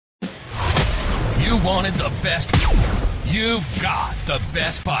You wanted the best. You've got the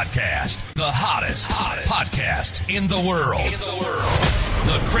best podcast, the hottest podcast in the world.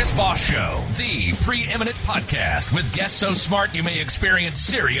 The Chris Voss Show, the preeminent podcast with guests so smart you may experience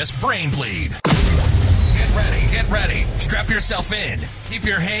serious brain bleed. Get ready. Strap yourself in. Keep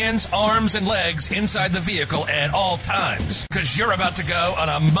your hands, arms, and legs inside the vehicle at all times, because you're about to go on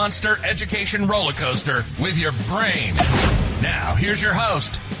a monster education roller coaster with your brain. Now, here's your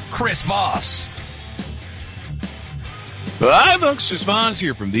host, Chris Voss. Hi, folks. Chris Voss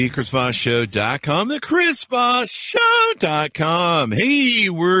here from thechrisvossshow.com, thechrisvossshow.com. Hey,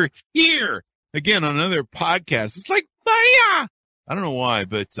 we're here again on another podcast. It's like fire. I don't know why,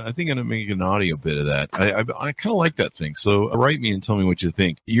 but I think I'm going to make an audio bit of that. I kind of like that thing. So write me and tell me what you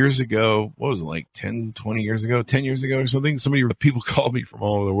think. Years ago, what was it, like 10 years ago or something? People called me from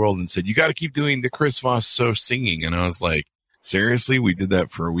all over the world and said, you got to keep doing the Chris Voss Show singing. And I was like, seriously? We did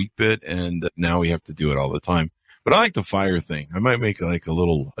that for a week bit, and now we have to do it all the time. But I like the fire thing. I might make like a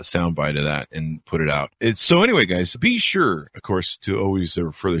little soundbite of that and put it out. So anyway, guys, be sure, of course, to always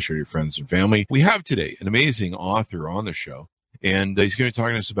refer the show to your friends and family. We have today an amazing author on the show, and he's going to be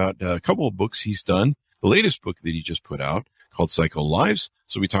talking to us about a couple of books he's done. The latest book that he just put out called Cycle Lives.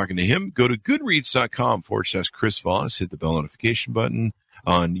 So we'll be talking to him. Go to goodreads.com/Chris Voss. Hit the bell notification button.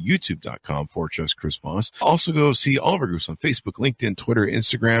 On youtube.com/Chris Voss. Also go see all of our groups on Facebook, LinkedIn, Twitter,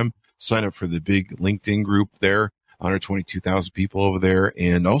 Instagram. Sign up for the big LinkedIn group there, 122,000 people over there,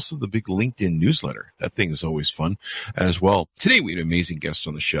 and also the big LinkedIn newsletter. That thing is always fun as well. Today, we had an amazing guest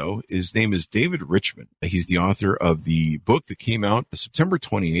on the show. His name is David Richman. He's the author of the book that came out September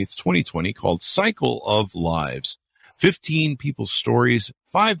 28th, 2020, called Cycle of Lives, 15 People's Stories,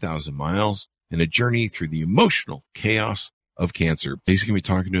 5,000 Miles, and a Journey Through the Emotional Chaos of Cancer. He's going to be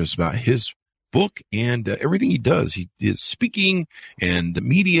talking to us about his book and everything he does. He is speaking and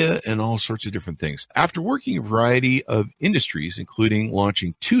media and all sorts of different things. After working a variety of industries, including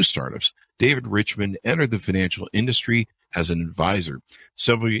launching 2 startups, David Richman entered the financial industry as an advisor.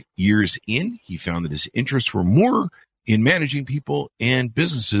 Several years in, he found that his interests were more in managing people and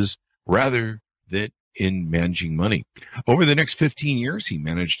businesses rather than in managing money. Over the next 15 years, he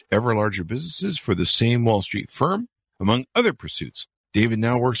managed ever larger businesses for the same Wall Street firm, among other pursuits. David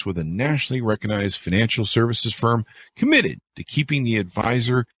now works with a nationally recognized financial services firm committed to keeping the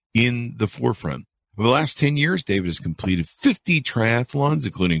advisor in the forefront. Over the last 10 years, David has completed 50 triathlons,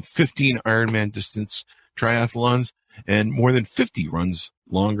 including 15 Ironman distance triathlons, and more than 50 runs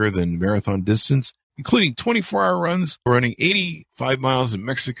longer than marathon distance, including 24-hour runs, running 85 miles in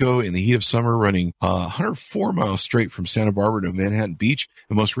Mexico in the heat of summer, running 104 miles straight from Santa Barbara to Manhattan Beach,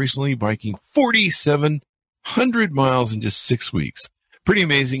 and most recently biking 4,700 miles in just 6 weeks. Pretty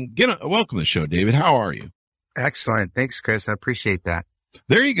amazing. Welcome to the show, David. How are you? Excellent. Thanks, Chris. I appreciate that.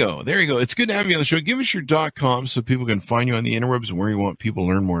 There you go. It's good to have you on the show. Give us your .com so people can find you on the interwebs and where you want people to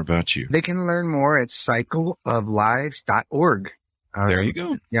learn more about you. They can learn more at cycleoflives.org. There you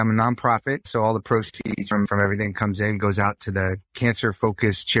go. Yeah, I'm a nonprofit, so all the proceeds from everything comes in, goes out to the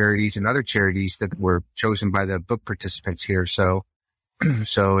cancer-focused charities and other charities that were chosen by the book participants here. So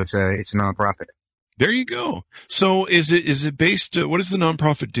it's a nonprofit. There you go. So is it based, what does the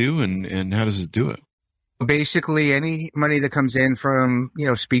nonprofit do and how does it do it? Basically, any money that comes in from,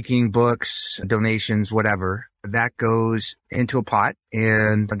 speaking, books, donations, whatever, that goes into a pot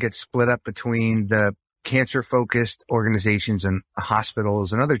and gets split up between the cancer-focused organizations and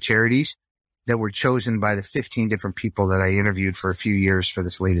hospitals and other charities that were chosen by the 15 different people that I interviewed for a few years for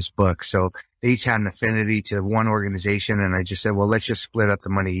this latest book. So they each had an affinity to one organization, and I just said, well, let's just split up the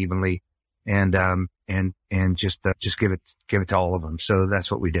money evenly and just give it to all of them. So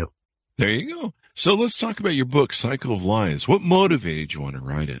that's what we do. There you go. So let's talk about your book, Cycle of Lives. What motivated you want to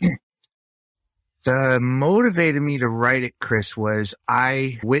write it? The motivated me to write it, Chris, was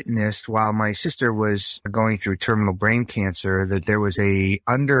I witnessed while my sister was going through terminal brain cancer that there was a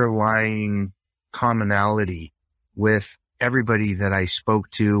underlying commonality with everybody that I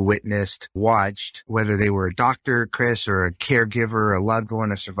spoke to, witnessed, watched, whether they were a doctor, Chris, or a caregiver, a loved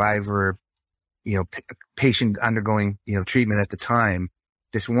one, a survivor, patient undergoing, treatment at the time,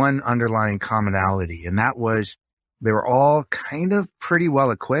 this one underlying commonality. And that was they were all kind of pretty well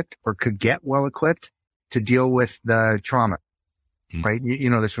equipped or could get well equipped to deal with the trauma, right?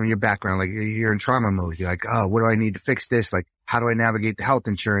 You know this from your background, like you're in trauma mode. You're like, oh, what do I need to fix this? Like, how do I navigate the health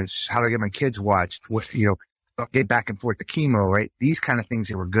insurance? How do I get my kids watched? Get back and forth to chemo, right? These kind of things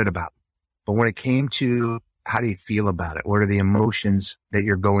they were good about. But when it came to how do you feel about it? What are the emotions that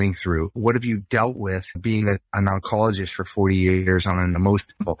you're going through? What have you dealt with being an oncologist for 40 years on an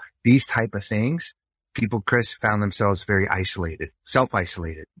emotional, these type of things? People, Chris, found themselves very isolated,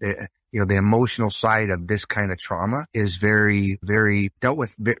 self-isolated. the emotional side of this kind of trauma is very, very dealt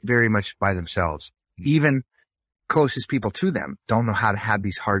with very much by themselves. Even closest people to them don't know how to have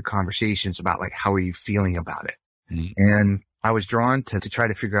these hard conversations about like, how are you feeling about it? Mm-hmm. And I was drawn to try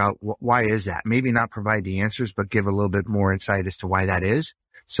to figure out why is that? Maybe not provide the answers, but give a little bit more insight as to why that is,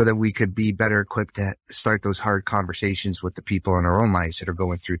 so that we could be better equipped to start those hard conversations with the people in our own lives that are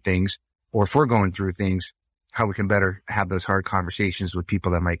going through things, or if we're going through things, how we can better have those hard conversations with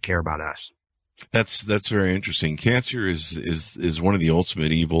people that might care about us. That's very interesting. Cancer is one of the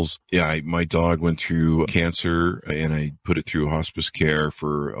ultimate evils. Yeah, my dog went through cancer, and I put it through hospice care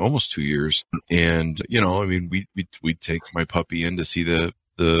for almost 2 years. And we'd take my puppy in to see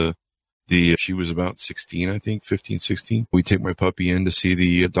she was about 16, I think, 15, 16. We'd take my puppy in to see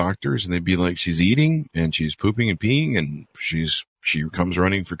the doctors, and they'd be like, she's eating and she's pooping and peeing, and she comes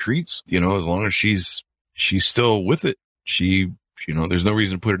running for treats. As long as she's still with it, there's no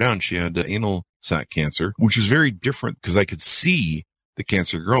reason to put her down. She had anal sac cancer, which is very different because I could see the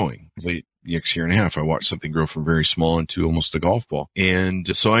cancer growing. The next year and a half, I watched something grow from very small into almost a golf ball.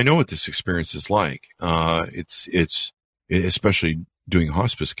 And so I know what this experience is like. It's especially doing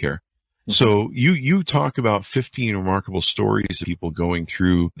hospice care. So you talk about 15 remarkable stories of people going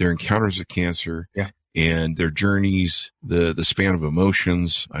through their encounters with cancer. Yeah. And their journeys, the span of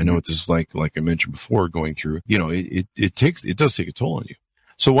emotions. I know what this is like I mentioned before, going through, it does take a toll on you.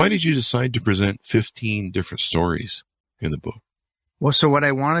 So why did you decide to present 15 different stories in the book? Well, so what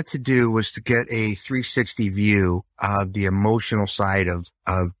I wanted to do was to get a 360 view of the emotional side of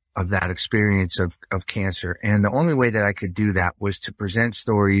that experience of cancer. And the only way that I could do that was to present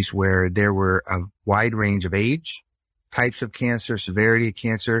stories where there were a wide range of age, types of cancer, severity of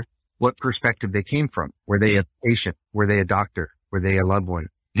cancer, what perspective they came from. Were they a patient? Were they a doctor? Were they a loved one?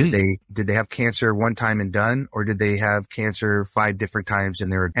 Did they have cancer one time and done, or did they have cancer 5 different times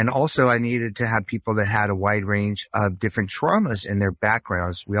and also I needed to have people that had a wide range of different traumas in their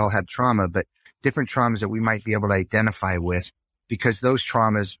backgrounds. We all have trauma, but different traumas that we might be able to identify with, because those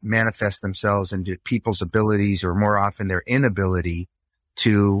traumas manifest themselves into people's abilities, or more often their inability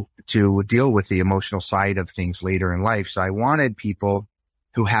to deal with the emotional side of things later in life. So I wanted people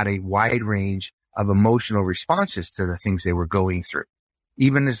who had a wide range of emotional responses to the things they were going through.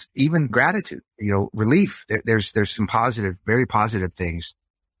 Even gratitude, relief. There's some positive, very positive things.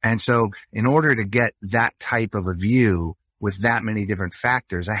 And so in order to get that type of a view with that many different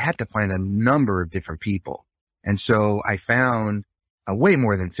factors, I had to find a number of different people. And so I found way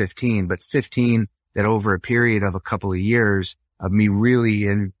more than 15, but 15 that over a period of a couple of years of me really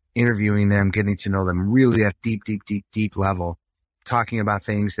interviewing them, getting to know them really at deep level, talking about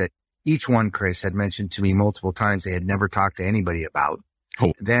things that each one, Chris, had mentioned to me multiple times they had never talked to anybody about.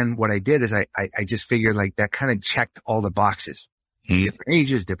 Oh. Then what I did is I just figured like that kind of checked all the boxes. Different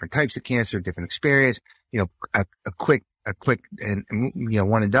ages, different types of cancer, different experience, a quick and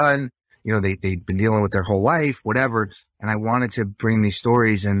one and done. They've been dealing with their whole life, whatever. And I wanted to bring these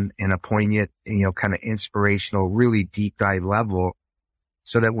stories in a poignant, kind of inspirational, really deep dive level,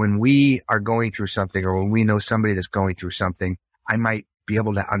 so that when we are going through something, or when we know somebody that's going through something, I might be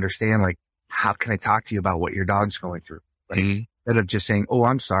able to understand, like, how can I talk to you about what your dog's going through? Right? Instead of just saying, oh,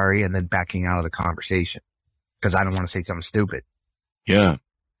 I'm sorry, and then backing out of the conversation because I don't want to say something stupid. Yeah.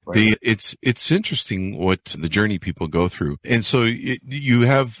 Right. It's interesting what the journey people go through. And so you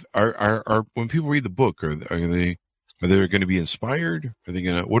have, when people read the book, are they going to be inspired?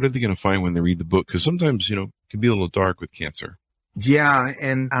 What are they going to find when they read the book? Because sometimes, it can be a little dark with cancer. Yeah.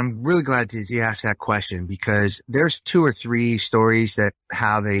 And I'm really glad that you asked that question, because there's 2 or 3 stories that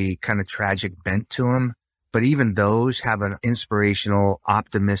have a kind of tragic bent to them. But even those have an inspirational,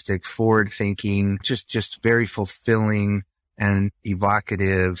 optimistic, forward-thinking, just very fulfilling and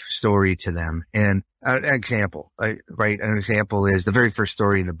evocative story to them. And an example, right? An example is the very first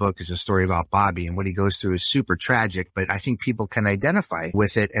story in the book is a story about Bobby, and what he goes through is super tragic, but I think people can identify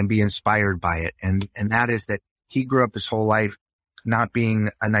with it and be inspired by it. And that is that he grew up his whole life not being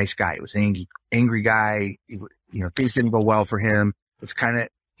a nice guy. He was an angry guy. Things didn't go well for him. It's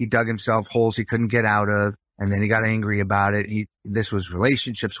he dug himself holes he couldn't get out of. And then he got angry about it. This was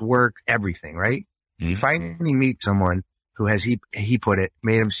relationships, work, everything, right? Mm-hmm. You finally meet someone who has, he put it,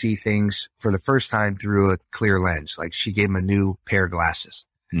 made him see things for the first time through a clear lens. Like, she gave him a new pair of glasses,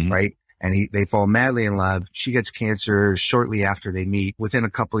 right? And they fall madly in love. She gets cancer shortly after they meet. Within a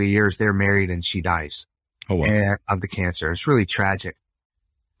couple of years, they're married and she dies of the cancer. It's really tragic.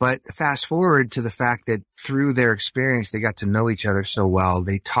 But fast forward to the fact that through their experience, they got to know each other so well.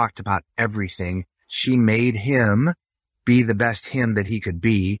 They talked about everything. She made him be the best him that he could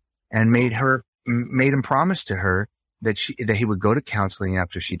be, and made him promise to her that he would go to counseling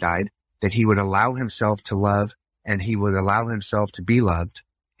after she died, that he would allow himself to love and he would allow himself to be loved.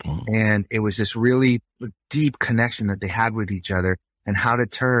 And it was this really deep connection that they had with each other and how to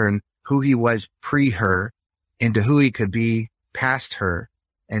turn who he was pre her into who he could be past her.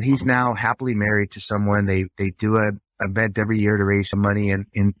 And he's now happily married to someone. They do a event every year to raise some money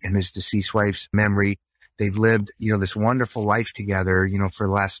in his deceased wife's memory. They've lived, this wonderful life together, for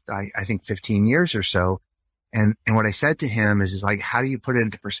the last, I think 15 years or so. And what I said to him is like, how do you put it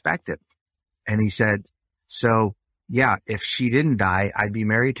into perspective? And he said, so yeah, if she didn't die, I'd be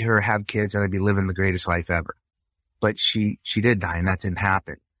married to her, have kids, and I'd be living the greatest life ever. But she did die, and that didn't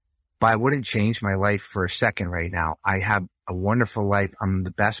happen. But I wouldn't change my life for a second right now. I have a wonderful life. I'm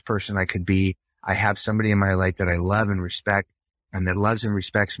the best person I could be. I have somebody in my life that I love and respect and that loves and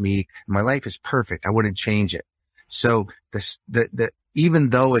respects me. My life is perfect. I wouldn't change it. So even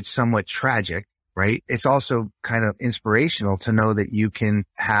though it's somewhat tragic, right? It's also kind of inspirational to know that you can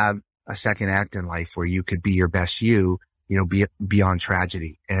have a second act in life where you could be your best beyond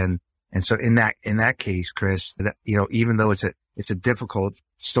tragedy. And so in that case, Chris, even though it's a difficult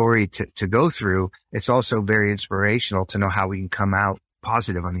story to go through, it's also very inspirational to know how we can come out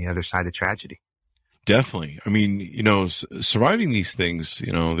positive on the other side of tragedy. Definitely. I mean, surviving these things,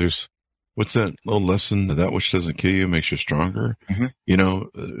 there's, what's that little lesson? That which doesn't kill you makes you stronger.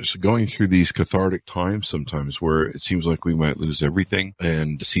 Mm-hmm. So going through these cathartic times sometimes where it seems like we might lose everything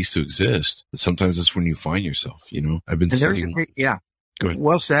and cease to exist. Sometimes that's when you find yourself, I've been studying. Yeah. Go ahead.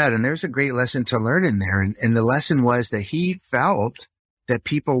 Well said. And there's a great lesson to learn in there. And the lesson was that he felt that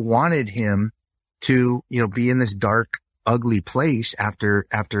people wanted him to, be in this dark, ugly place after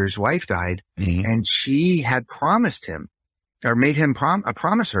his wife died. Mm-hmm. And she had promised him or made him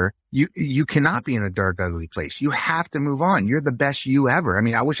promise her, you cannot be in a dark, ugly place. You have to move on. You're the best you ever. I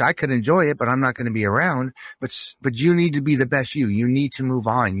mean, I wish I could enjoy it, but I'm not going to be around. But you need to be the best you. You need to move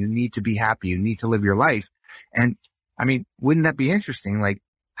on. You need to be happy. You need to live your life. And I mean, wouldn't that be interesting? Like,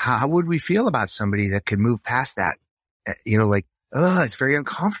 how would we feel about somebody that could move past that? It's very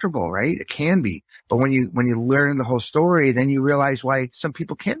uncomfortable, right? It can be. But when you learn the whole story, then you realize why some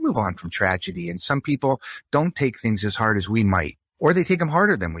people can't move on from tragedy and some people don't take things as hard as we might, or they take them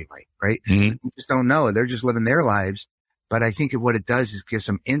harder than we might, right? Mm-hmm. We just don't know. They're just living their lives. But I think what it does is give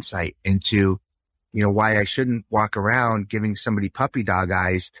some insight into, why I shouldn't walk around giving somebody puppy dog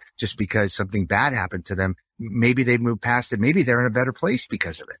eyes just because something bad happened to them. Maybe they've moved past it. Maybe they're in a better place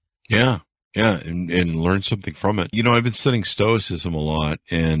because of it. Yeah. Yeah, and learn something from it. I've been studying Stoicism a lot,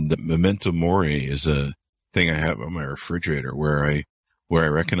 and memento mori is a thing I have on my refrigerator where I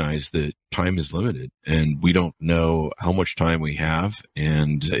recognize that time is limited and we don't know how much time we have,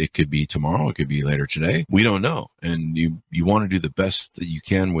 and it could be tomorrow, it could be later today. We don't know. And you want to do the best that you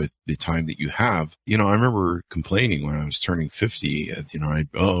can with the time that you have. I remember complaining when I was turning 50,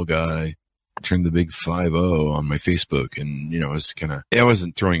 I turned the big 50 on my Facebook, and I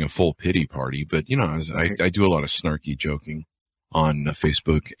wasn't throwing a full pity party, but I do a lot of snarky joking on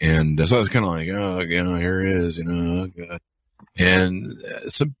Facebook, and so I was kind of like, here it is, oh God. And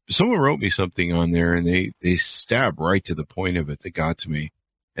someone wrote me something on there, and they stabbed right to the point of it that got to me,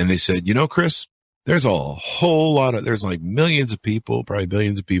 and they said, Chris, there's there's like millions of people, probably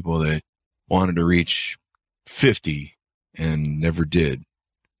billions of people that wanted to reach 50 and never did.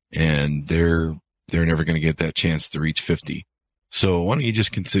 And they're never going to get that chance to reach 50. So why don't you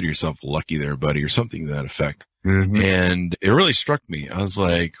just consider yourself lucky there, buddy, or something to that effect. Mm-hmm. And it really struck me. I was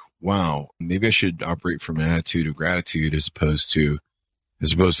like, wow, maybe I should operate from an attitude of gratitude as opposed to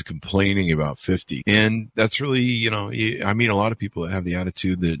complaining about 50. And that's really, I meet a lot of people that have the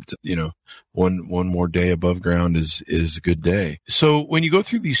attitude that, one more day above ground is a good day. So when you go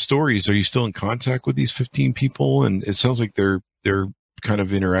through these stories, are you still in contact with these 15 people? And it sounds like they're kind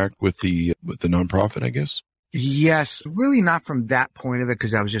of interact with the nonprofit, I guess? Yes, really not from that point of it,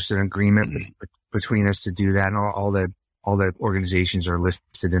 because that was just an agreement between us to do that, and all the organizations are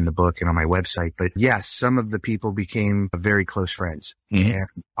listed in the book and on my website. But yes, some of the people became very close friends and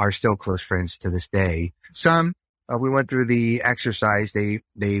are still close friends to this day. Some, we went through the exercise. They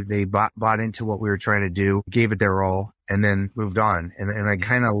bought into what we were trying to do, gave it their all, and then moved on. And I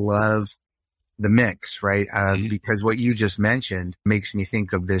kind of love the mix, right? Because what you just mentioned makes me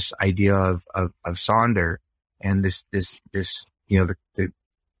think of this idea of Sonder, and this, the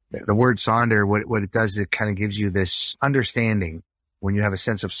word Sonder, what it does, it kind of gives you this understanding. When you have a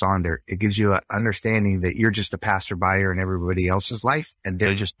sense of Sonder, it gives you an understanding that you're just a passerby in everybody else's life, and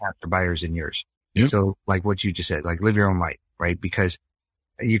they're just passerbyers in yours. Yep. So like what you just said, like live your own life, right? Because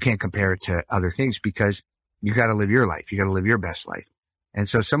you can't compare it to other things, because you got to live your life. You got to live your best life. And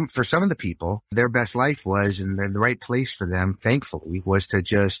so for some of the people, their best life was, and the right place for them, thankfully, was to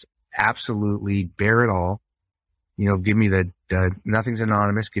just absolutely bear it all. Give me the nothing's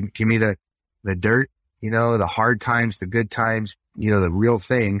anonymous. Give me the dirt, the hard times, the good times, the real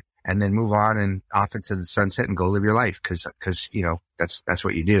thing, and then move on and off into the sunset and go live your life. Cause that's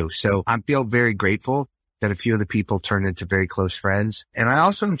what you do. So I feel very grateful that a few of the people turned into very close friends. And I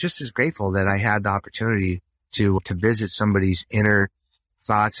also am just as grateful that I had the opportunity to visit somebody's inner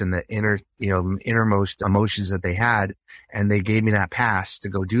thoughts and the innermost emotions that they had. And they gave me that pass to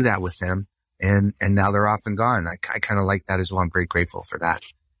go do that with them. And now they're off and gone. I kind of like that as well. I'm very grateful for that.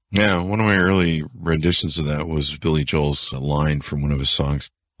 Yeah. One of my early renditions of that was Billy Joel's line from one of his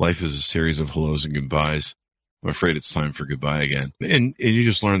songs. Life is a series of hellos and goodbyes. I'm afraid it's time for goodbye again. And you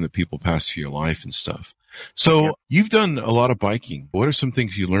just learn that people pass through your life and stuff. So You've done a lot of biking. What are some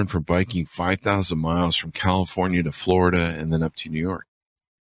things you learned from biking 5,000 miles from California to Florida and then up to New York?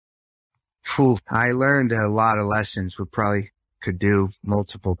 I learned a lot of lessons. We probably could do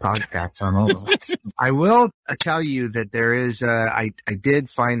multiple podcasts on all the lessons. I will tell you that there is, I did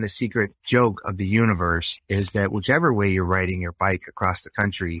find the secret joke of the universe is that whichever way you're riding your bike across the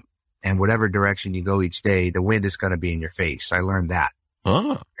country and whatever direction you go each day, the wind is going to be in your face. I learned that.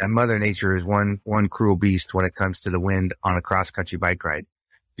 Oh. And Mother Nature is one cruel beast when it comes to the wind on a cross country bike ride,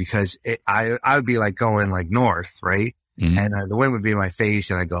 because I would be like going like north, right? Mm-hmm. And the wind would be in my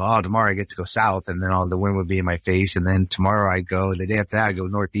face, and I go, oh, tomorrow I get to go south, and then the wind would be in my face, and then tomorrow I go, the day after that I go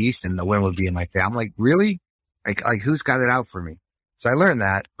northeast, and the wind would be in my face. I'm like, really? Like who's got it out for me? So I learned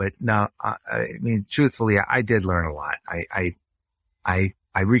that, but no, I mean, truthfully, I did learn a lot.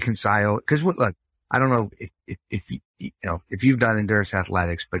 I reconcile, because look, I don't know if you've done endurance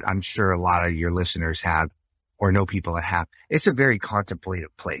athletics, but I'm sure a lot of your listeners have, or know people that have. It's a very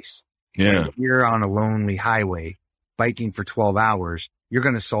contemplative place. Yeah. If you're on a lonely highway biking for 12 hours, you're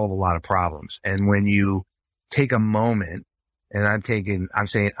going to solve a lot of problems. And when you take a moment, and I'm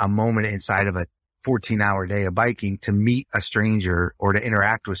saying a moment inside of a 14-hour day of biking to meet a stranger or to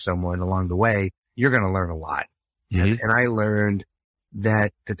interact with someone along the way, you're going to learn a lot. Mm-hmm. And I learned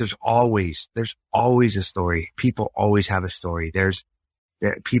that there's always a story. People always have a story.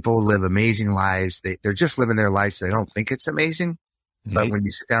 People live amazing lives. They're just living their lives. So they don't think it's amazing. Mm-hmm. But when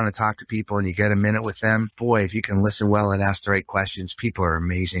you sit down and talk to people and you get a minute with them, boy, if you can listen well and ask the right questions, people are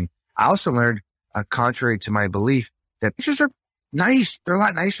amazing. I also learned, contrary to my belief, that pictures are nice. They're a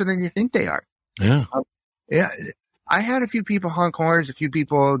lot nicer than you think they are. Yeah. Yeah. I had a few people honk horns, a few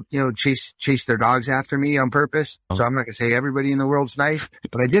people, chase their dogs after me on purpose. So I'm not going to say everybody in the world's nice,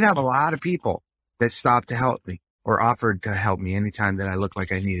 but I did have a lot of people that stopped to help me or offered to help me anytime that I looked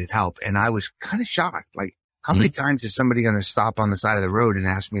like I needed help. And I was kind of shocked. Like, how many times is somebody going to stop on the side of the road and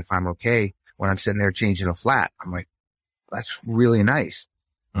ask me if I'm okay when I'm sitting there changing a flat? I'm like, that's really nice.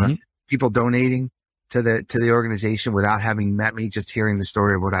 Mm-hmm. People donating to the organization without having met me, just hearing the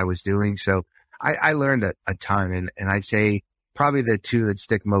story of what I was doing. So I learned a ton. And I'd say probably the two that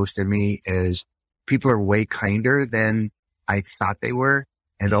stick most in me is people are way kinder than I thought they were.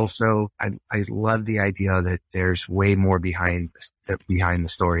 And also I love the idea that there's way more behind the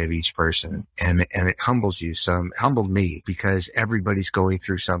story of each person. And it humbles you. So it humbled me because everybody's going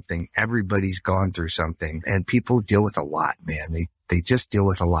through something. Everybody's gone through something, and people deal with a lot, man. They just deal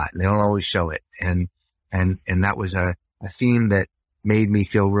with a lot, and they don't always show it. And that was a theme that made me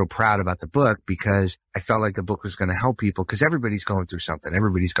feel real proud about the book, because I felt like the book was going to help people, because everybody's going through something.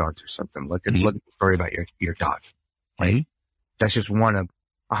 Everybody's going through something. Look at the story about your dog, right? Mm-hmm. That's just one of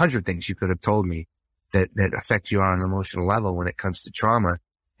 100 things you could have told me that affect you on an emotional level when it comes to trauma.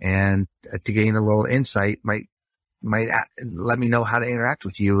 And to gain a little insight might let me know how to interact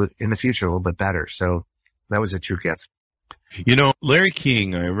with you in the future a little bit better. So that was a true gift. Larry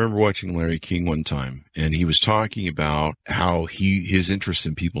King, I remember watching Larry King one time, and he was talking about how his interest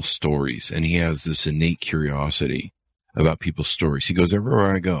in people's stories, and he has this innate curiosity about people's stories. He goes,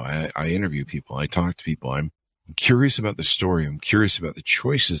 everywhere I go, I interview people, I talk to people, I'm curious about the story, I'm curious about the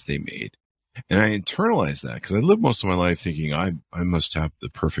choices they made. And I internalized that because I lived most of my life thinking I must have the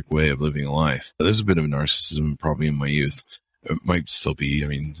perfect way of living a life. There's a bit of narcissism probably in my youth. It might still be. I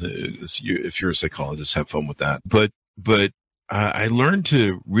mean, if you're a psychologist, have fun with that. But I learned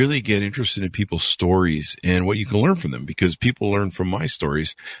to really get interested in people's stories and what you can learn from them, because people learn from my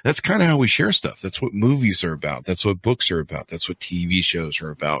stories. That's kind of how we share stuff. That's what movies are about. That's what books are about. That's what TV shows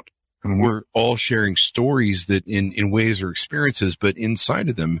are about. And we're all sharing stories that in ways are experiences, but inside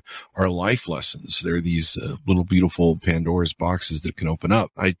of them are life lessons. They're these little beautiful Pandora's boxes that can open up.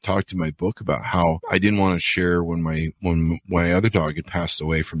 I talked in my book about how I didn't want to share when my other dog had passed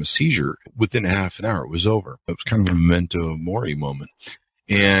away from a seizure. Within half an hour, it was over. It was kind of a memento mori moment.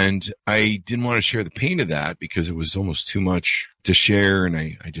 And I didn't want to share the pain of that because it was almost too much to share. And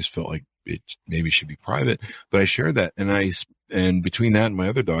I just felt like it maybe should be private, but I shared that. And between that and my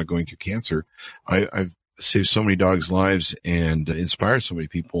other dog going through cancer, I've saved so many dogs' lives and inspired so many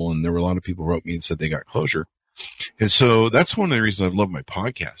people. And there were a lot of people who wrote me and said they got closure. And so that's one of the reasons I love my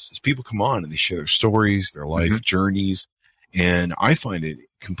podcast is people come on and they share their stories, their life journeys. And I find it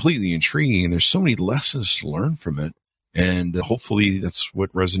completely intriguing. And there's so many lessons to learn from it. And hopefully that's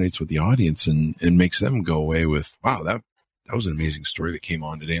what resonates with the audience and makes them go away with, wow, that was an amazing story that came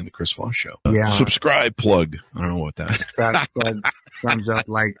on today on the Chris Voss Show. Subscribe, plug. I don't know what that. Subscribe, plug, thumbs up,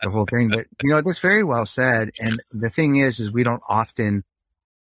 like the whole thing. But, that's very well said. And the thing is we don't often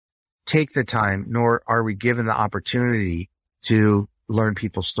take the time, nor are we given the opportunity to learn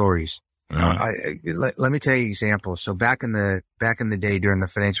people's stories. Let me tell you an example. So back in the day during the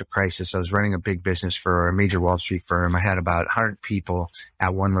financial crisis, I was running a big business for a major Wall Street firm. I had about 100 people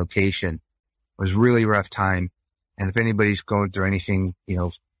at one location. It was a really rough time. And if anybody's going through anything,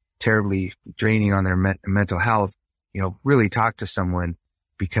 terribly draining on their mental health, really talk to someone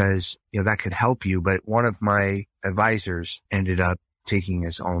because, that could help you. But one of my advisors ended up taking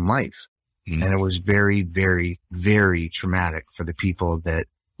his own life. And it was very, very, very traumatic for the people that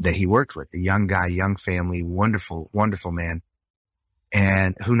he worked with, the young guy, young family, wonderful, wonderful man.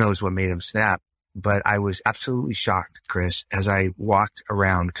 And who knows what made him snap. But I was absolutely shocked, Chris, as I walked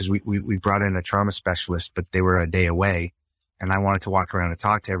around because we brought in a trauma specialist, but they were a day away and I wanted to walk around and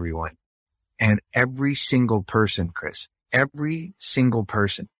talk to everyone. And every single person, Chris, every single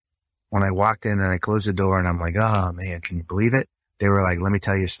person, when I walked in and I closed the door and I'm like, oh man, can you believe it? They were like, let me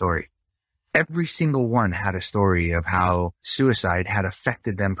tell you a story. Every single one had a story of how suicide had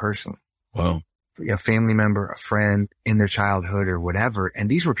affected them personally. Wow. A family member, a friend in their childhood or whatever. And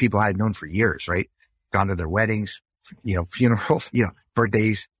these were people I had known for years, right? Gone to their weddings, funerals,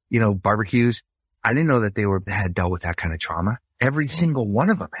 birthdays, barbecues. I didn't know that they had dealt with that kind of trauma. Every single one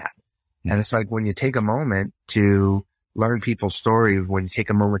of them had. And it's like when you take a moment to learn people's stories, when you take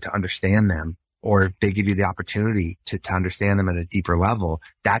a moment to understand them, or if they give you the opportunity to understand them at a deeper level,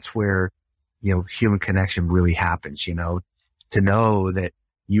 that's where, human connection really happens, to know that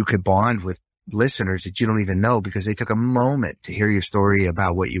you could bond with listeners that you don't even know because they took a moment to hear your story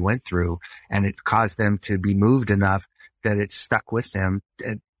about what you went through and it caused them to be moved enough that it stuck with them.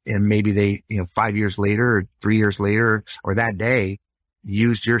 And maybe they, 5 years later or 3 years later or that day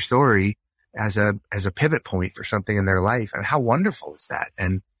used your story as a pivot point for something in their life. And how wonderful is that?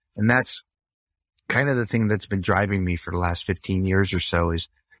 And that's kind of the thing that's been driving me for the last 15 years or so is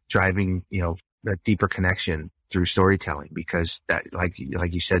driving, that deeper connection through storytelling because that, like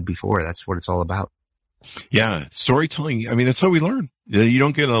you said before, that's what it's all about. Yeah. Storytelling. I mean, that's how we learn. You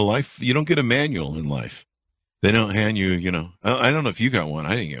don't get a manual in life. They don't hand you, I don't know if you got one.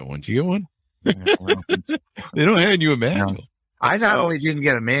 I didn't get one. Do you get one? They don't hand you a manual. No. I not only didn't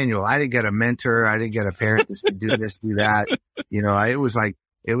get a manual, I didn't get a mentor. I didn't get a parent that said, do this, do that. It was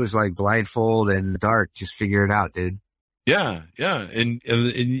like blindfold and dark. Just figure it out, dude. Yeah. Yeah. And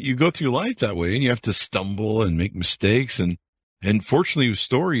you go through life that way and you have to stumble and make mistakes. And fortunately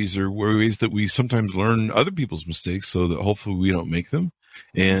stories are ways that we sometimes learn other people's mistakes so that hopefully we don't make them.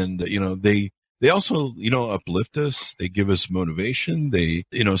 And, they also, uplift us. They give us motivation. They,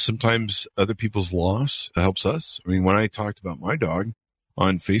 sometimes other people's loss helps us. I mean, when I talked about my dog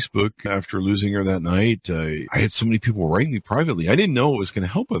on Facebook after losing her that night, I had so many people write me privately. I didn't know it was going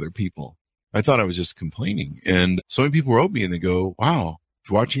to help other people. I thought I was just complaining. And so many people wrote me and they go, wow,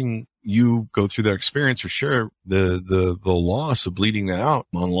 watching you go through that experience or share the loss of bleeding that out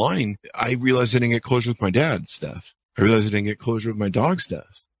online, I realized I didn't get closure with my dad's death. I realized I didn't get closure with my dog's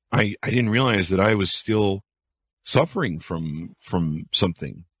death. I didn't realize that I was still suffering from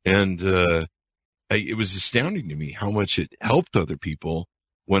something. And, it was astounding to me how much it helped other people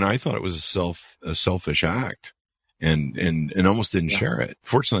when I thought it was a selfish act and almost didn't share it.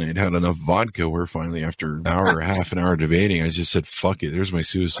 Fortunately, I'd had enough vodka where finally after an hour or half an hour debating, I just said, fuck it. There's my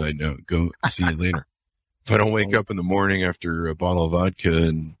suicide note. Go see you later. If I don't wake up in the morning after a bottle of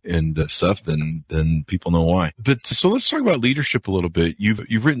vodka and stuff, then people know why. But so let's talk about leadership a little bit.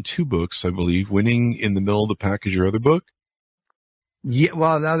 You've written 2 books, I believe. Winning in the Middle of the Pack is your other book. Yeah,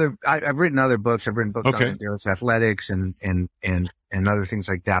 well, I've written other books. I've written books on endurance athletics and other things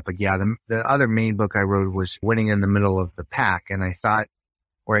like that. But yeah, the other main book I wrote was Winning in the Middle of the Pack. And I thought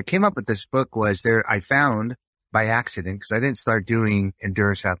where I came up with this book was I found by accident, because I didn't start doing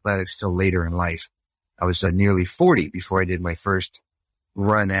endurance athletics till later in life. I was nearly 40 before I did my first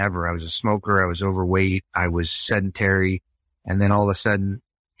run ever. I was a smoker. I was overweight. I was sedentary. And then all of a sudden,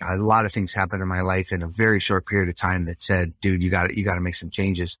 a lot of things happened in my life in a very short period of time that said, dude, you got to make some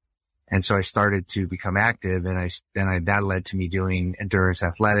changes. And so I started to become active, and that led to me doing endurance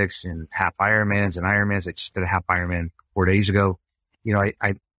athletics and half Ironmans and Ironmans. I just did a half Ironman 4 days ago.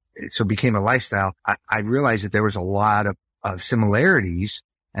 So it became a lifestyle. I realized that there was a lot of similarities,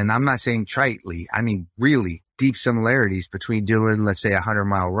 and I'm not saying tritely. I mean, really deep similarities between doing, let's say, a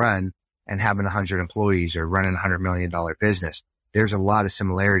 100-mile run and having 100 employees or running a $100 million business. There's a lot of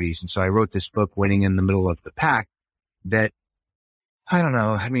similarities. And so I wrote this book, Winning in the Middle of the Pack, that, I don't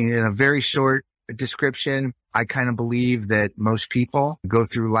know. I mean, in a very short description, I kind of believe that most people go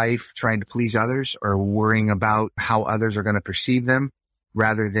through life trying to please others or worrying about how others are going to perceive them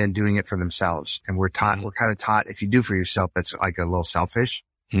rather than doing it for themselves. And we're kind of taught, if you do for yourself, that's like a little selfish.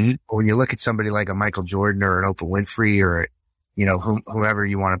 Mm-hmm. But when you look at somebody like a Michael Jordan or an Oprah Winfrey or, whoever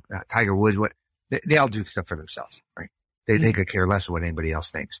you want to, Tiger Woods, they all do stuff for themselves, right? They could care less what anybody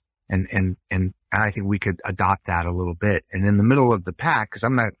else thinks. And I think we could adopt that a little bit. And in the middle of the pack, because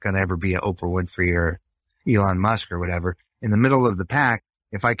I'm not going to ever be an Oprah Winfrey or Elon Musk or whatever. In the middle of the pack,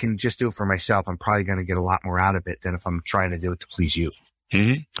 if I can just do it for myself, I'm probably going to get a lot more out of it than if I'm trying to do it to please you.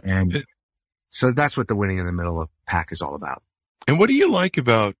 Mm-hmm. And so that's what the winning in the middle of the pack is all about. And what do you like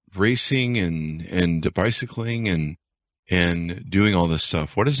about racing and bicycling and doing all this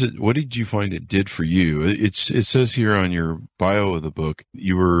stuff? What did you find it did for you? It says here on your bio of the book,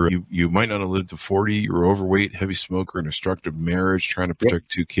 you might not have lived to 40. You were overweight, heavy smoker, an destructive marriage, trying to protect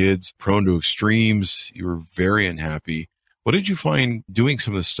two kids, prone to extremes. You were very unhappy. What did you find doing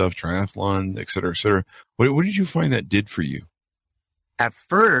some of this stuff, triathlon, et cetera, et cetera? What did you find that did for you? At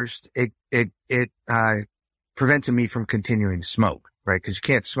first, it prevented me from continuing to smoke, right? Because you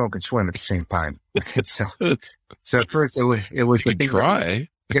can't smoke and swim at the same time. So at first it was you could try.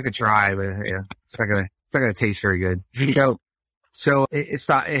 You could try, but yeah, it's not gonna taste very good. So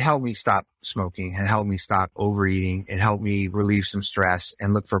it helped me stop smoking. It helped me stop overeating. It helped me relieve some stress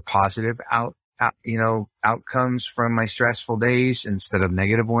and look for positive outcomes from my stressful days instead of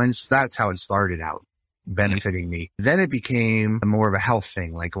negative ones. That's how it started out, benefiting me. Then it became more of a health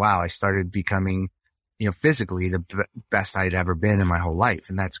thing. Like, wow, I started becoming, physically the best I'd ever been in my whole life.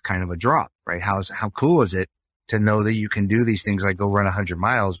 And that's kind of a draw, right? How cool is it to know that you can do these things like go run 100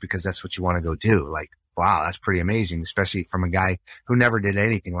 miles because that's what you want to go do? Like, wow, that's pretty amazing, especially from a guy who never did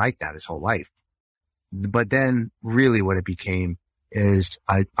anything like that his whole life. But then really what it became is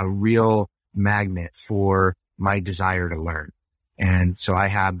a real magnet for my desire to learn. And so I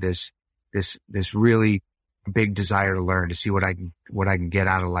have this really big desire to learn, to see what I can get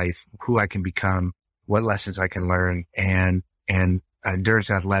out of life, who I can become, what lessons I can learn. And endurance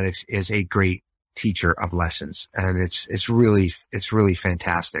athletics is a great teacher of lessons. And it's really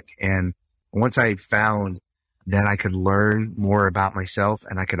fantastic. And once I found that I could learn more about myself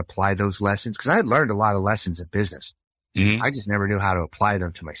and I could apply those lessons, because I had learned a lot of lessons in business. Mm-hmm. I just never knew how to apply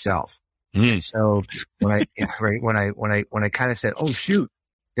them to myself. Mm-hmm. So when I kind of said, oh shoot,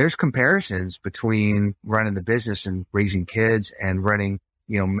 there's comparisons between running the business and raising kids and running,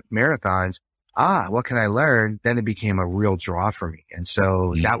 marathons. What can I learn? Then it became a real draw for me. And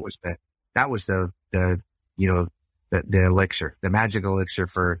so that was the elixir, the magic elixir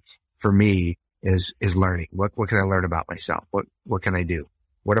for me is learning. What can I learn about myself? What can I do?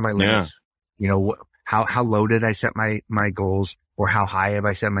 What are my limits? Yeah. How low did I set my goals, or how high have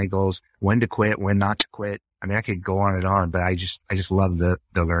I set my goals? When to quit, when not to quit. I mean, I could go on and on, but I just love the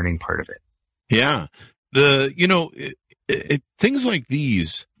learning part of it. Yeah. Things like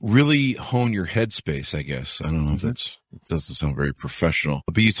these really hone your headspace, I guess. I don't know if it doesn't sound very professional,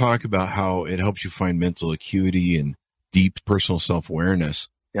 but you talk about how it helps you find mental acuity and deep personal self-awareness.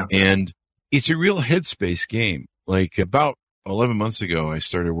 Yeah. And it's a real headspace game. Like about 11 months ago, I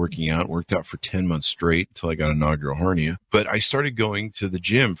started working out, worked out for 10 months straight until I got a nodule hernia. But I started going to the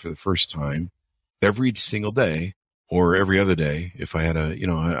gym for the first time every single day, or every other day if I had I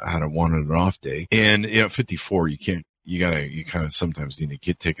wanted an off day. And, 54, you kind of sometimes need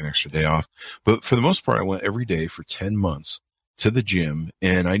to take an extra day off. But for the most part, I went every day for 10 months to the gym,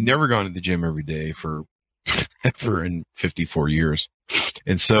 and I never gone to the gym every day for ever in 54 years.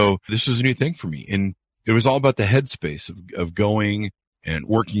 And so this was a new thing for me. And it was all about the headspace of going and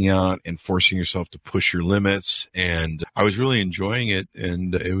working out and forcing yourself to push your limits. And I was really enjoying it,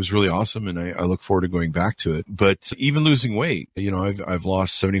 and it was really awesome. And I look forward to going back to it. But even losing weight, I've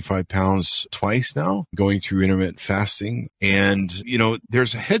lost 75 pounds twice now, going through intermittent fasting. And,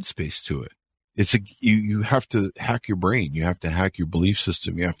 there's a headspace to it. It's you have to hack your brain. You have to hack your belief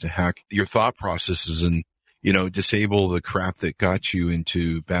system. You have to hack your thought processes and, disable the crap that got you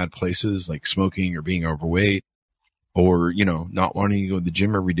into bad places like smoking or being overweight. or, not wanting to go to the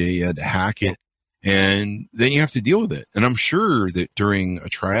gym every day. You had to hack it. And then you have to deal with it. And I'm sure that during a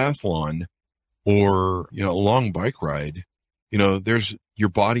triathlon or, a long bike ride, your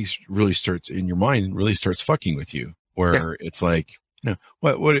body really starts, in your mind really starts fucking with you, where it's like,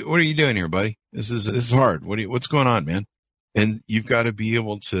 what are you doing here, buddy? This is hard. What's going on, man? And you've got to be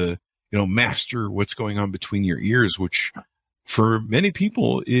able to, master what's going on between your ears, which for many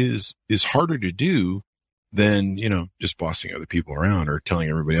people is harder to do than, just bossing other people around or telling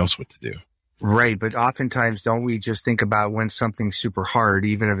everybody else what to do. Right. But oftentimes, don't we just think about when something's super hard,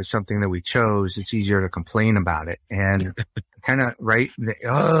 even if it's something that we chose, it's easier to complain about it. And kind of, right.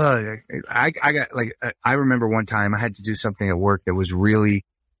 I remember one time I had to do something at work that was really,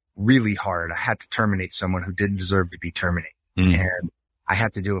 really hard. I had to terminate someone who didn't deserve to be terminated. And I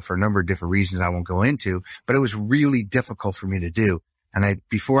had to do it for a number of different reasons I won't go into, but it was really difficult for me to do. And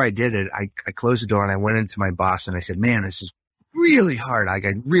before I did it, I closed the door and I went into my boss and I said, man, this is really hard. I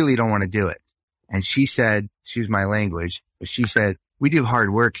really don't want to do it. And she said, excuse my language, but she said, we do hard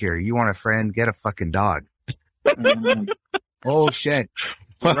work here. You want a friend? Get a fucking dog. Oh shit.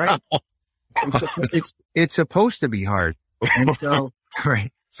 Right. It's supposed to be hard. And so,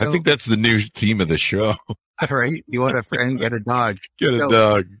 right. So, I think that's the new theme of the show. Right. You want a friend? Get a dog. Get a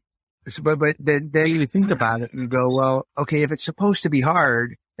dog. But then you think about it and you go, well, okay, if it's supposed to be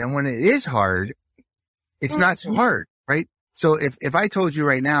hard, then when it is hard, it's not so hard, right? So if I told you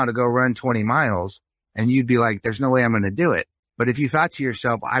right now to go run 20 miles and you'd be like, there's no way I'm going to do it. But if you thought to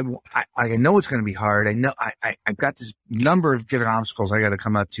yourself, I know it's going to be hard. I know I've got this number of different obstacles I got to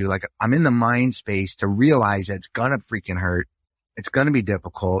come up to. Like I'm in the mind space to realize that it's going to freaking hurt. It's going to be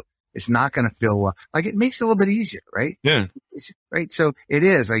difficult. It's not going to feel well. Like it makes it a little bit easier, right? Yeah. Right. So it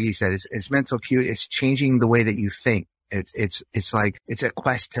is, like you said, it's mental cue. It's changing the way that you think. It's like, it's a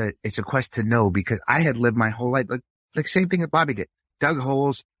quest to know, because I had lived my whole life, like same thing that Bobby did. Dug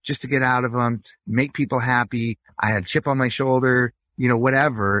holes just to get out of them, make people happy. I had a chip on my shoulder,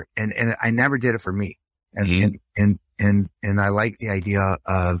 whatever. And I never did it for me. And I like the idea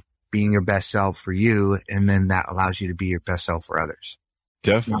of being your best self for you. And then that allows you to be your best self for others.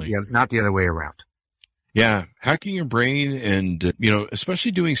 Definitely. Not the other way around. Yeah. Hacking your brain and,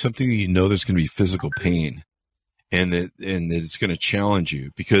 especially doing something that there's going to be physical pain and that it's going to challenge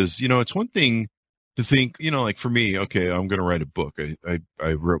you, because, it's one thing to think, like for me, okay, I'm going to write a book.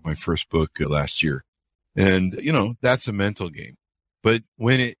 I wrote my first book last year, and, that's a mental game. But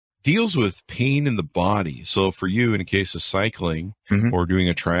when it deals with pain in the body, so for you, in a case of cycling or doing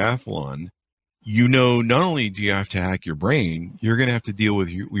a triathlon, not only do you have to hack your brain, you're going to have to deal with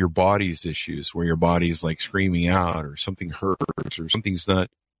your body's issues, where your body is like screaming out, or something hurts, or something's not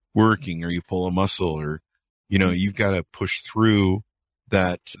working, or you pull a muscle, or, you've got to push through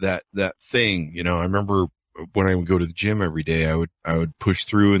that thing. I remember when I would go to the gym every day, I would push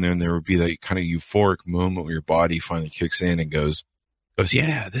through, and then there would be that kind of euphoric moment where your body finally kicks in and goes,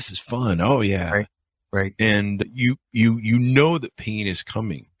 yeah, this is fun. Oh yeah. Right. And you know that pain is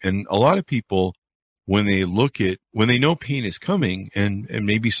coming. And a lot of people, when they know pain is coming, and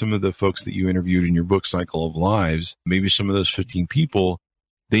maybe some of the folks that you interviewed in your book, Cycle of Lives, maybe some of those 15 people,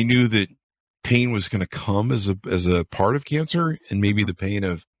 they knew that pain was going to come as a part of cancer, and maybe the pain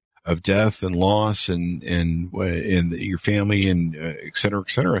of death and loss and your family and et cetera,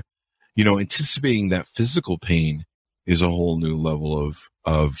 et cetera. Anticipating that physical pain is a whole new level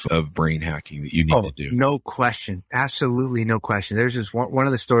of brain hacking that you need to do. No question. Absolutely no question. There's this one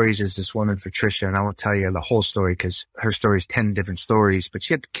of the stories is this woman, Patricia, and I won't tell you the whole story because her story is 10 different stories, but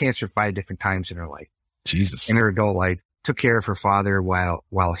she had cancer 5 different times in her life. Jesus. In her adult life. Took care of her father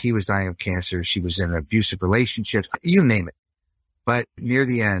while he was dying of cancer. She was in an abusive relationship, you name it. But near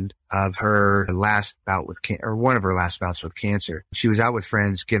the end of her last bout with or one of her last bouts with cancer, she was out with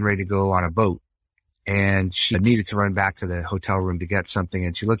friends getting ready to go on a boat. And she needed to run back to the hotel room to get something.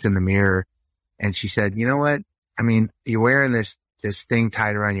 And she looked in the mirror and she said, you know what? I mean, you're wearing this thing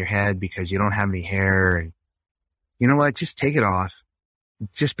tied around your head because you don't have any hair. And you know what? Just take it off.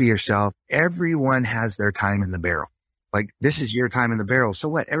 Just be yourself. Everyone has their time in the barrel. Like, this is your time in the barrel. So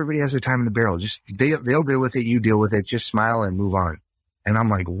what? Everybody has their time in the barrel. Just, they'll deal with it. You deal with it. Just smile and move on. And I'm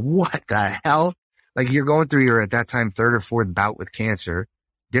like, what the hell? Like, you're going through your, at that time, 3rd or 4th bout with cancer,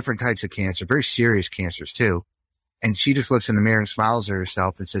 different types of cancer, very serious cancers too. And she just looks in the mirror and smiles at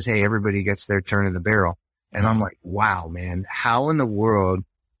herself and says, hey, everybody gets their turn in the barrel. And I'm like, wow, man, how in the world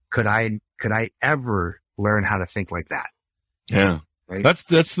could I ever learn how to think like that? Yeah. Right?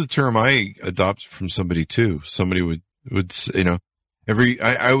 That's the term I adopted from somebody too. Somebody would,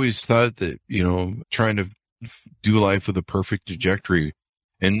 I always thought that, trying to do life with a perfect trajectory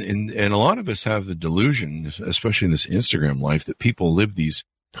And a lot of us have the delusion, especially in this Instagram life, that people live these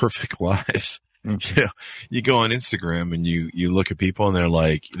perfect lives. Mhm. You know, you go on Instagram and you look at people and they're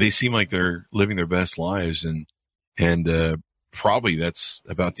like, they seem like they're living their best lives. And probably that's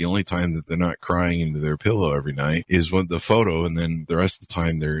about the only time that they're not crying into their pillow every night is when the photo. And then the rest of the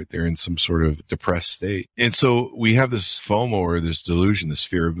time they're in some sort of depressed state. And so we have this FOMO, or this delusion, this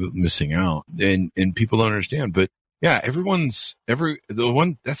fear of missing out, and people don't understand. But yeah, that's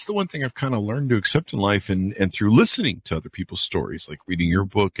the one thing I've kind of learned to accept in life, and through listening to other people's stories, like reading your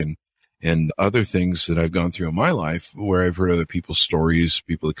book and other things that I've gone through in my life where I've heard other people's stories,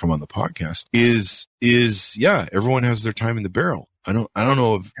 people that come on the podcast, is yeah, everyone has their time in the barrel. I don't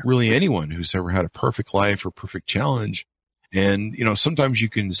know of really anyone who's ever had a perfect life or perfect challenge. And, sometimes you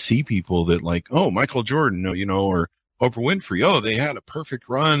can see people that, like, oh, Michael Jordan, or Oprah Winfrey, oh, they had a perfect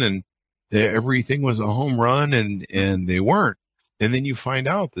run and everything was a home run, and they weren't. And then you find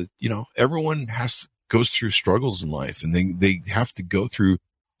out that, everyone goes through struggles in life, and they have to go through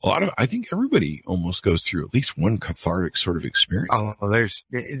I think everybody almost goes through at least one cathartic sort of experience. Oh, there's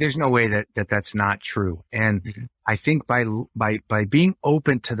no way that's not true. And Mhm. I think by being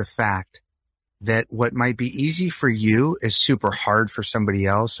open to the fact that what might be easy for you is super hard for somebody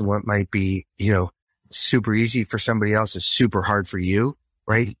else, and what might be, super easy for somebody else is super hard for you,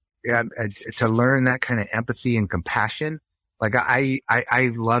 right? Yeah, to learn that kind of empathy and compassion. Like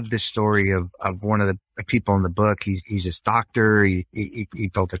I love this story of one of the people in the book. He's a doctor. He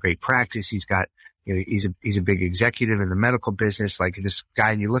built a great practice. He's got, he's a big executive in the medical business. Like this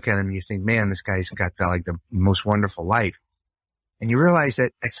guy, and you look at him and you think, man, this guy's got the most wonderful life. And you realize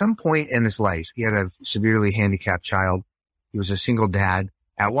that at some point in his life, he had a severely handicapped child. He was a single dad.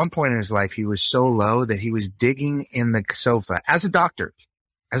 At one point in his life, he was so low that he was digging in the sofa as a doctor,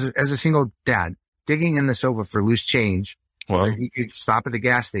 as a single dad, digging in the sofa for loose change. Well, He could stop at the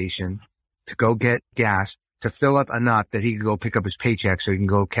gas station to go get gas to fill up enough that he could go pick up his paycheck so he can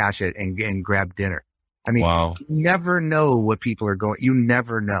go cash it and grab dinner. I mean, wow. You never know what people are going. You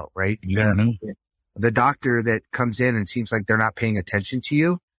never know, right? You never know. The doctor that comes in and seems like they're not paying attention to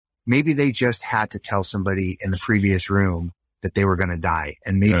you, maybe they just had to tell somebody in the previous room that they were going to die,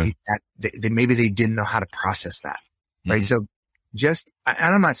 and maybe maybe they didn't know how to process that, right? Mm-hmm. So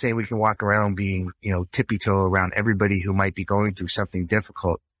and I'm not saying we can walk around being, tippy-toe around everybody who might be going through something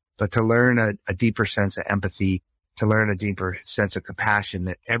difficult, but to learn a deeper sense of empathy, to learn a deeper sense of compassion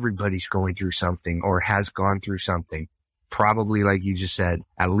that everybody's going through something or has gone through something, probably, like you just said,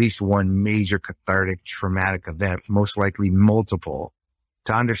 at least one major cathartic traumatic event, most likely multiple.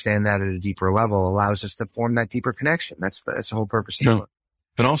 To understand that at a deeper level allows us to form that deeper connection. That's the whole purpose of the book.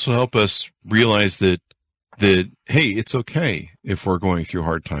 And also help us realize that, hey, it's okay if we're going through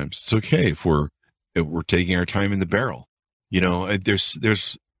hard times. It's okay if we're taking our time in the barrel.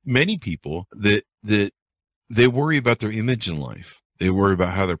 There's many people that they worry about their image in life. They worry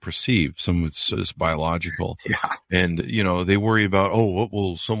about how they're perceived. Some of it's biological. Yeah. And, they worry about, what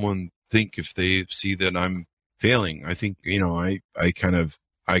will someone think if they see that I'm failing? I think, I kind of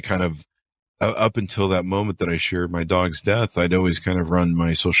up until that moment that I shared my dog's death, I'd always kind of run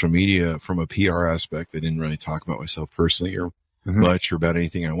my social media from a PR aspect. I didn't really talk about myself personally or much or about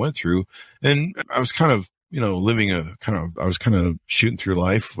anything I went through. And I was kind of, living I was kind of shooting through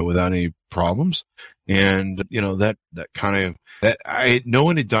life without any problems. And, no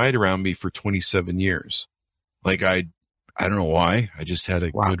one had died around me for 27 years. Like I don't know why. I just had a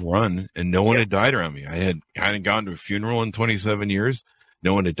good run, and no one had died around me. I hadn't gone to a funeral in 27 years.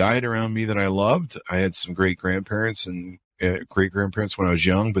 No one had died around me that I loved. I had some great grandparents and great grandparents when I was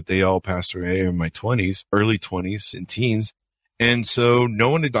young, but they all passed away in my 20s, early 20s and teens. And so no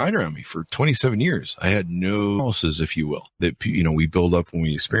one had died around me for 27 years. I had no losses, if you will, that, we build up when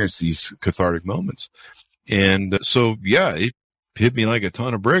we experience these cathartic moments. And so, yeah, it hit me like a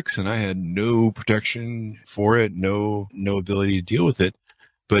ton of bricks, and I had no protection for it, no ability to deal with it.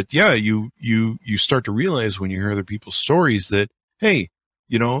 But yeah, you start to realize when you hear other people's stories that, hey,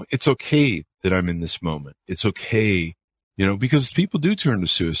 it's okay that I'm in this moment. It's okay, because people do turn to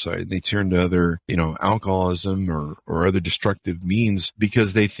suicide. They turn to other, alcoholism or other destructive means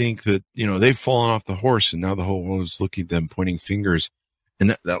because they think that, they've fallen off the horse and now the whole world is looking at them, pointing fingers. And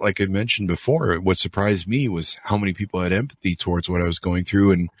that, like I mentioned before, what surprised me was how many people had empathy towards what I was going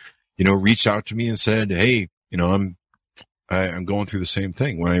through and, reached out to me and said, hey, I'm going through the same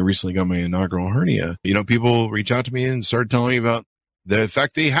thing. When I recently got my inaugural hernia, people reached out to me and started telling me about the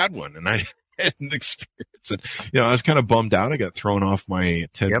fact they had one, and I hadn't experienced it. I was kind of bummed out. I got thrown off my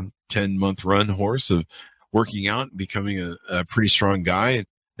 10-month run horse of working out and becoming a pretty strong guy.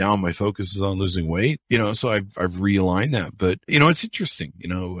 Now my focus is on losing weight, so I've realigned that. But, it's interesting,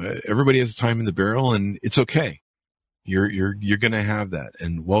 everybody has a time in the barrel, and it's okay. You're going to have that,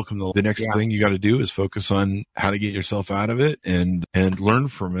 and welcome to the next thing you got to do is focus on how to get yourself out of it and learn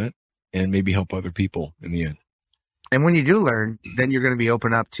from it and maybe help other people in the end. And when you do learn, then you're going to be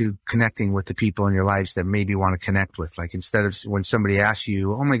open up to connecting with the people in your lives that maybe want to connect with. Like instead of when somebody asks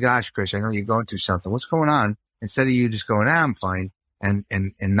you, oh my gosh, Chris, I know you're going through something. What's going on? Instead of you just going, I'm fine, and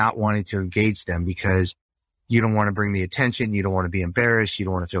not wanting to engage them because you don't want to bring the attention. You don't want to be embarrassed. You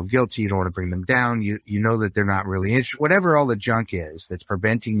don't want to feel guilty. You don't want to bring them down. You know that they're not really interested. Whatever all the junk is that's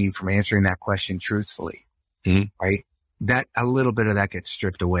preventing you from answering that question truthfully, right? That a little bit of that gets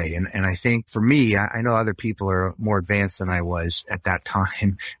stripped away. And I think for me, I know other people are more advanced than I was at that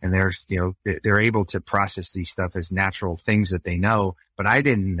time. And they're able to process these stuff as natural things that they know, but I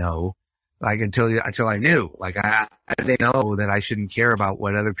didn't know. Like until I knew, like I didn't know that I shouldn't care about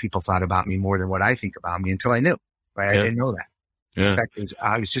what other people thought about me more than what I think about me until I knew, right? I didn't know that. Yeah. In fact,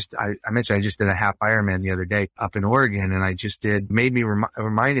 I mentioned I just did a half Ironman the other day up in Oregon, and I just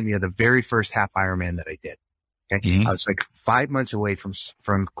reminded me of the very first half Ironman that I did. Okay. I was like 5 months away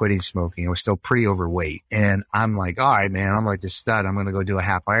from quitting smoking. I was still pretty overweight, and I'm like, all right, man, I'm like this stud. I'm going to go do a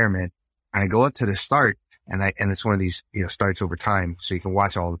half Ironman. And I go up to the start. And it's one of these, starts over time. So you can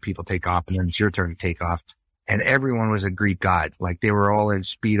watch all the people take off, and then it's your turn to take off. And everyone was a Greek god. Like they were all in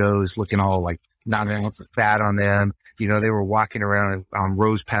Speedos, looking all like not an ounce of fat on them. They were walking around on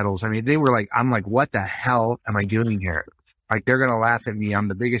rose petals. I mean, they were like, I'm like, what the hell am I doing here? Like they're going to laugh at me. I'm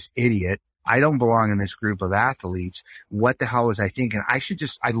the biggest idiot. I don't belong in this group of athletes. What the hell was I thinking? I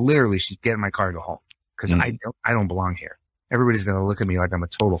literally should get in my car and go home because I don't belong here. Everybody's going to look at me like I'm a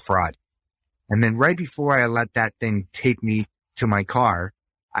total fraud. And then right before I let that thing take me to my car,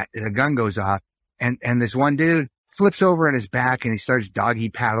 the gun goes off, and this one dude flips over on his back and he starts doggy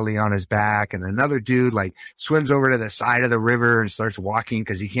paddling on his back. And another dude like swims over to the side of the river and starts walking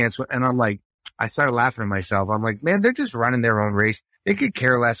because he can't swim. And I'm like, I started laughing at myself. I'm like, man, they're just running their own race. They could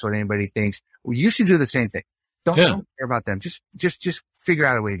care less what anybody thinks. Well, you should do the same thing. Don't care about them. Just figure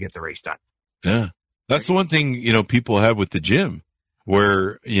out a way to get the race done. Yeah. That's the one thing, people have with the gym.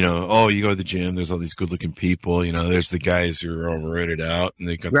 Where, you go to the gym, there's all these good looking people, there's the guys who are all roided out and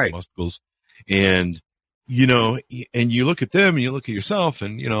they got the muscles, and, and you look at them and you look at yourself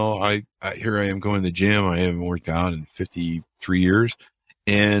and, I here I am going to the gym. I haven't worked out in 53 years.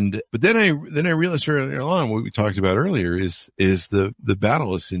 But then I realized earlier on what we talked about earlier is the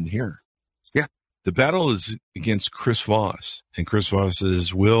battle is in here. Yeah. The battle is against Chris Voss and Chris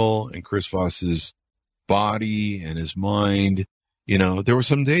Voss's will and Chris Voss's body and his mind. There were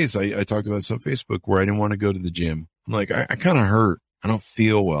some days I talked about this on Facebook where I didn't want to go to the gym. I'm like, I kind of hurt. I don't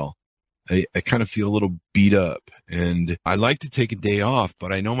feel well. I kind of feel a little beat up, and I like to take a day off,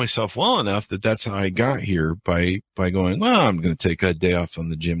 but I know myself well enough that that's how I got here by going, well, I'm going to take a day off from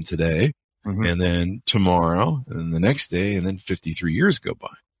the gym today, and then tomorrow, and then the next day, and then 53 years go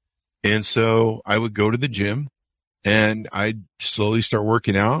by. And so I would go to the gym and I'd slowly start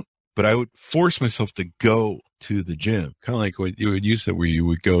working out, but I would force myself to go to the gym, kind of like what you said, where you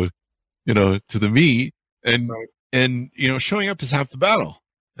would go, to the meet and showing up is half the battle.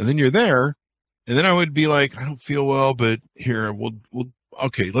 And then you're there, and then I would be like, I don't feel well, but here,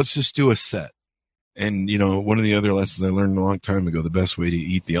 okay, let's just do a set. And, one of the other lessons I learned a long time ago, the best way to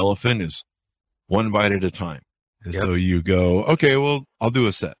eat the elephant is one bite at a time. And so you go, okay, well, I'll do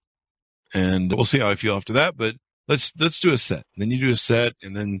a set and we'll see how I feel after that, but let's do a set. And then you do a set,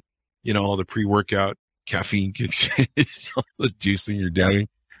 and then, all the pre-workout caffeine kicks in, all the juicing you're doing.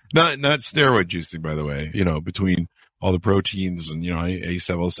 Not steroid juicing, by the way, between all the proteins and, I used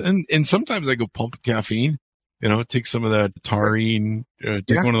to have all this. And sometimes I go pump caffeine, take some of that taurine,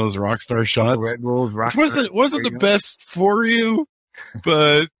 take one of those Rockstar shots. Red Bulls, Rockstar. Wasn't the best for you,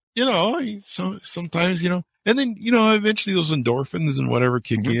 but, sometimes, and then, eventually those endorphins and whatever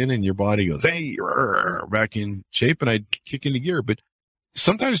kick in and your body goes, hey, you're back in shape, and I kick into gear. But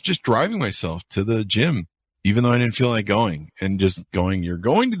sometimes just driving myself to the gym, even though I didn't feel like going, and just going, you're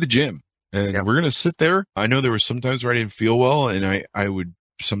going to the gym and we're going to sit there. I know there were some times where I didn't feel well, and I would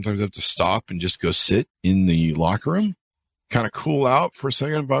sometimes have to stop and just go sit in the locker room, kind of cool out for a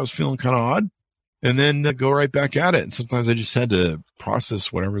second if I was feeling kind of odd, and then go right back at it. And sometimes I just had to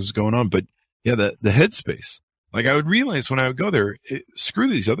process whatever was going on. But yeah, the headspace, like I would realize when I would go there, screw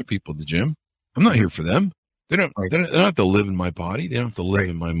these other people at the gym. I'm not here for them. They don't have to live in my body. They don't have to live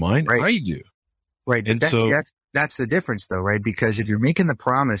in my mind. I do. Right. And that's the difference though, right? Because if you're making the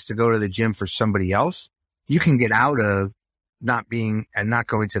promise to go to the gym for somebody else, you can get out of not going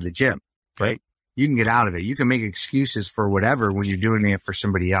to the gym, right? you can get out of it. You can make excuses for whatever when you're doing it for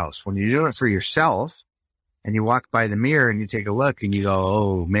somebody else. When you're doing it for yourself and you walk by the mirror and you take a look and you go,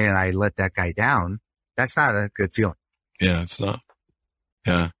 oh man, I let that guy down. That's not a good feeling. Yeah, it's not.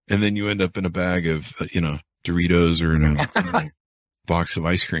 Yeah. And then you end up in a bag of, Doritos or in a box of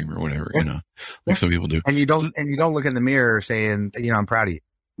ice cream or whatever, like some people do. And you don't look in the mirror saying, I'm proud of you.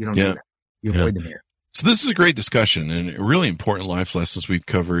 You don't do that. You avoid the mirror. So this is a great discussion and really important life lessons we've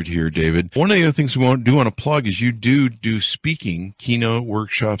covered here, David. One of the other things we want to plug is you do speaking, keynote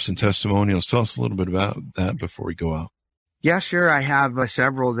workshops and testimonials. Tell us a little bit about that before we go out. Yeah, sure. I have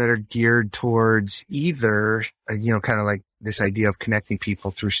several that are geared towards either, kind of like this idea of connecting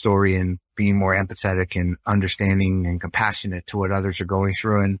people through story and being more empathetic and understanding and compassionate to what others are going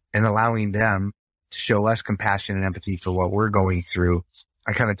through and allowing them to show us compassion and empathy for what we're going through.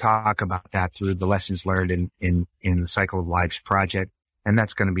 I kind of talk about that through the lessons learned in the Cycle of Lives project, and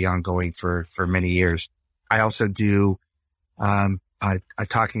that's going to be ongoing for many years. I also do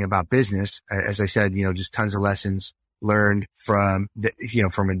talking about business, as I said, just tons of lessons learned from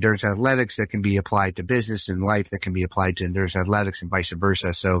from endurance athletics that can be applied to business and life that can be applied to endurance athletics and vice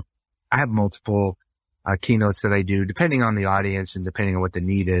versa. So I have multiple keynotes that I do depending on the audience and depending on what the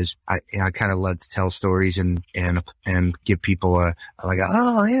need is. I kind of love to tell stories and give people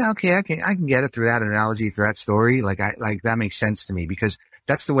oh yeah, okay, I can get it through that analogy, through that story. Like that makes sense to me because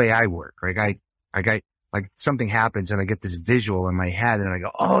that's the way I work. Right? Like something happens and I get this visual in my head and I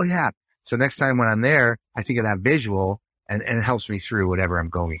go, oh yeah. So next time when I'm there, I think of that visual and it helps me through whatever I'm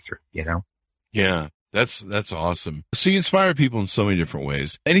going through, Yeah, that's awesome. So you inspire people in so many different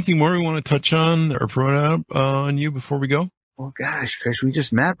ways. Anything more we want to touch on or promote out on you before we go? Well, gosh, Chris, we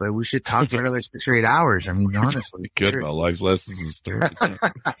just met, but we should talk for another 6 or 8 hours. I mean, honestly. Good about life lessons and stories.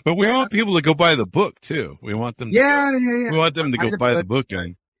 But we want people to go buy the book too. We want them to we want them to go buy the book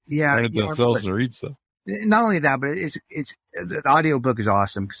and learn it themselves and read stuff. Not only that, but it's the audiobook is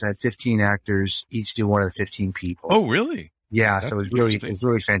awesome because I had 15 actors each do one of the 15 people. Oh, really? Yeah. That's so it's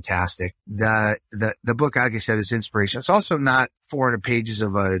really fantastic. The book, like I said, is inspiration. It's also not 400 pages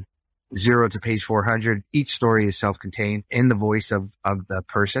of a 0 to page 400. Each story is self-contained in the voice of the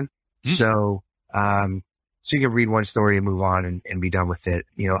person. Mm-hmm. So you can read one story and move on and be done with it.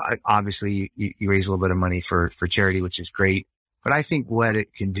 Obviously you raise a little bit of money for charity, which is great. But I think what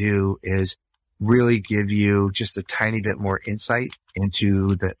it can do is really give you just a tiny bit more insight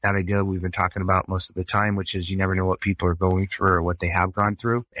into that idea we've been talking about most of the time, which is you never know what people are going through or what they have gone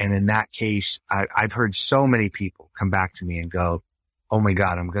through. And in that case, I've heard so many people come back to me and go, oh my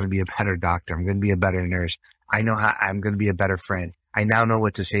God, I'm going to be a better doctor. I'm going to be a better nurse. I know how I'm going to be a better friend. I now know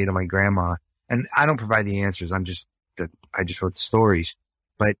what to say to my grandma. And I don't provide the answers. I just wrote the stories,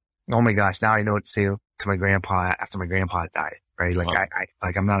 but oh my gosh, now I know what to say to my grandpa after my grandpa died. Right. Like wow.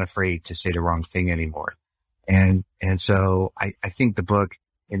 I'm not afraid to say the wrong thing anymore. And so I think the book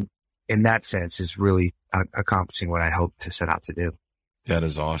in that sense is really accomplishing what I hope to set out to do. That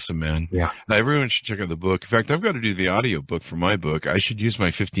is awesome, man. Yeah. Now, everyone should check out the book. In fact, I've got to do the audio book for my book. I should use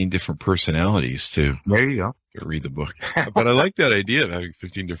my 15 different personalities to there you go. Read the book. But I like that idea of having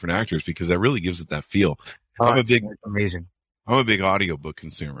 15 different actors because that really gives it that feel. Amazing. I'm a big audiobook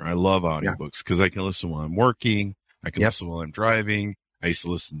consumer. I love audiobooks because I can listen while I'm working. I can listen while I'm driving. I used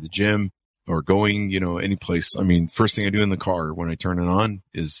to listen to the gym or going, any place. I mean, first thing I do in the car when I turn it on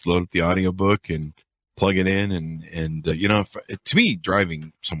is load up the audiobook and plug it in. And to me,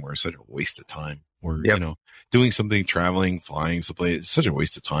 driving somewhere is such a waste of time or, doing something, traveling, flying someplace, it's such a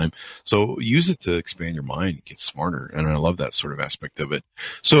waste of time. So use it to expand your mind, get smarter. And I love that sort of aspect of it.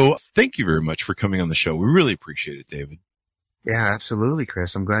 So thank you very much for coming on the show. We really appreciate it, David. Yeah, absolutely,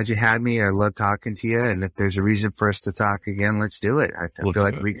 Chris. I'm glad you had me. I love talking to you. And if there's a reason for us to talk again, let's do it. I feel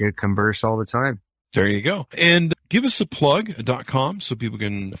like we could converse all the time. There you go. And give us a plug.com so people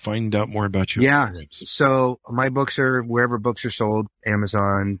can find out more about you. Yeah. So my books are wherever books are sold,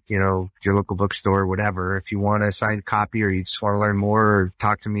 Amazon, your local bookstore, whatever. If you want a signed copy or you just want to learn more or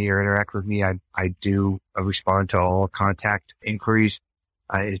talk to me or interact with me, I do respond to all contact inquiries.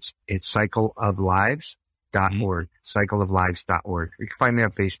 It's cycleoflives.org, cycleoflives.org. You can find me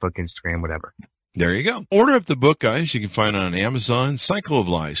on Facebook, Instagram, whatever. There you go. Order up the book, guys. You can find it on Amazon. Cycle of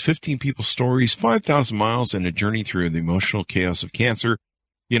Lives, 15 people's stories, 5,000 miles, and a journey through the emotional chaos of cancer.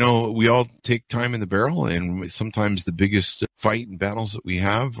 We all take time in the barrel, and sometimes the biggest fight and battles that we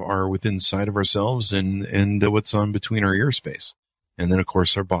have are within inside of ourselves and what's on between our ear space. And then, of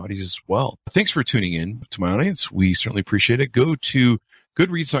course, our bodies as well. Thanks for tuning in to my audience. We certainly appreciate it. Go to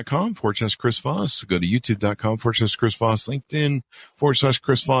Goodreads.com/Chris Voss. Go to YouTube.com/Chris Voss.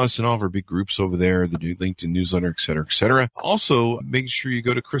 LinkedIn/Chris Voss, and all of our big groups over there, the new LinkedIn newsletter, et cetera, et cetera. Also, make sure you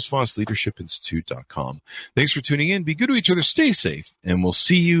go to ChrisVossLeadershipInstitute.com. Thanks for tuning in. Be good to each other. Stay safe, and we'll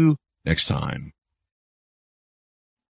see you next time.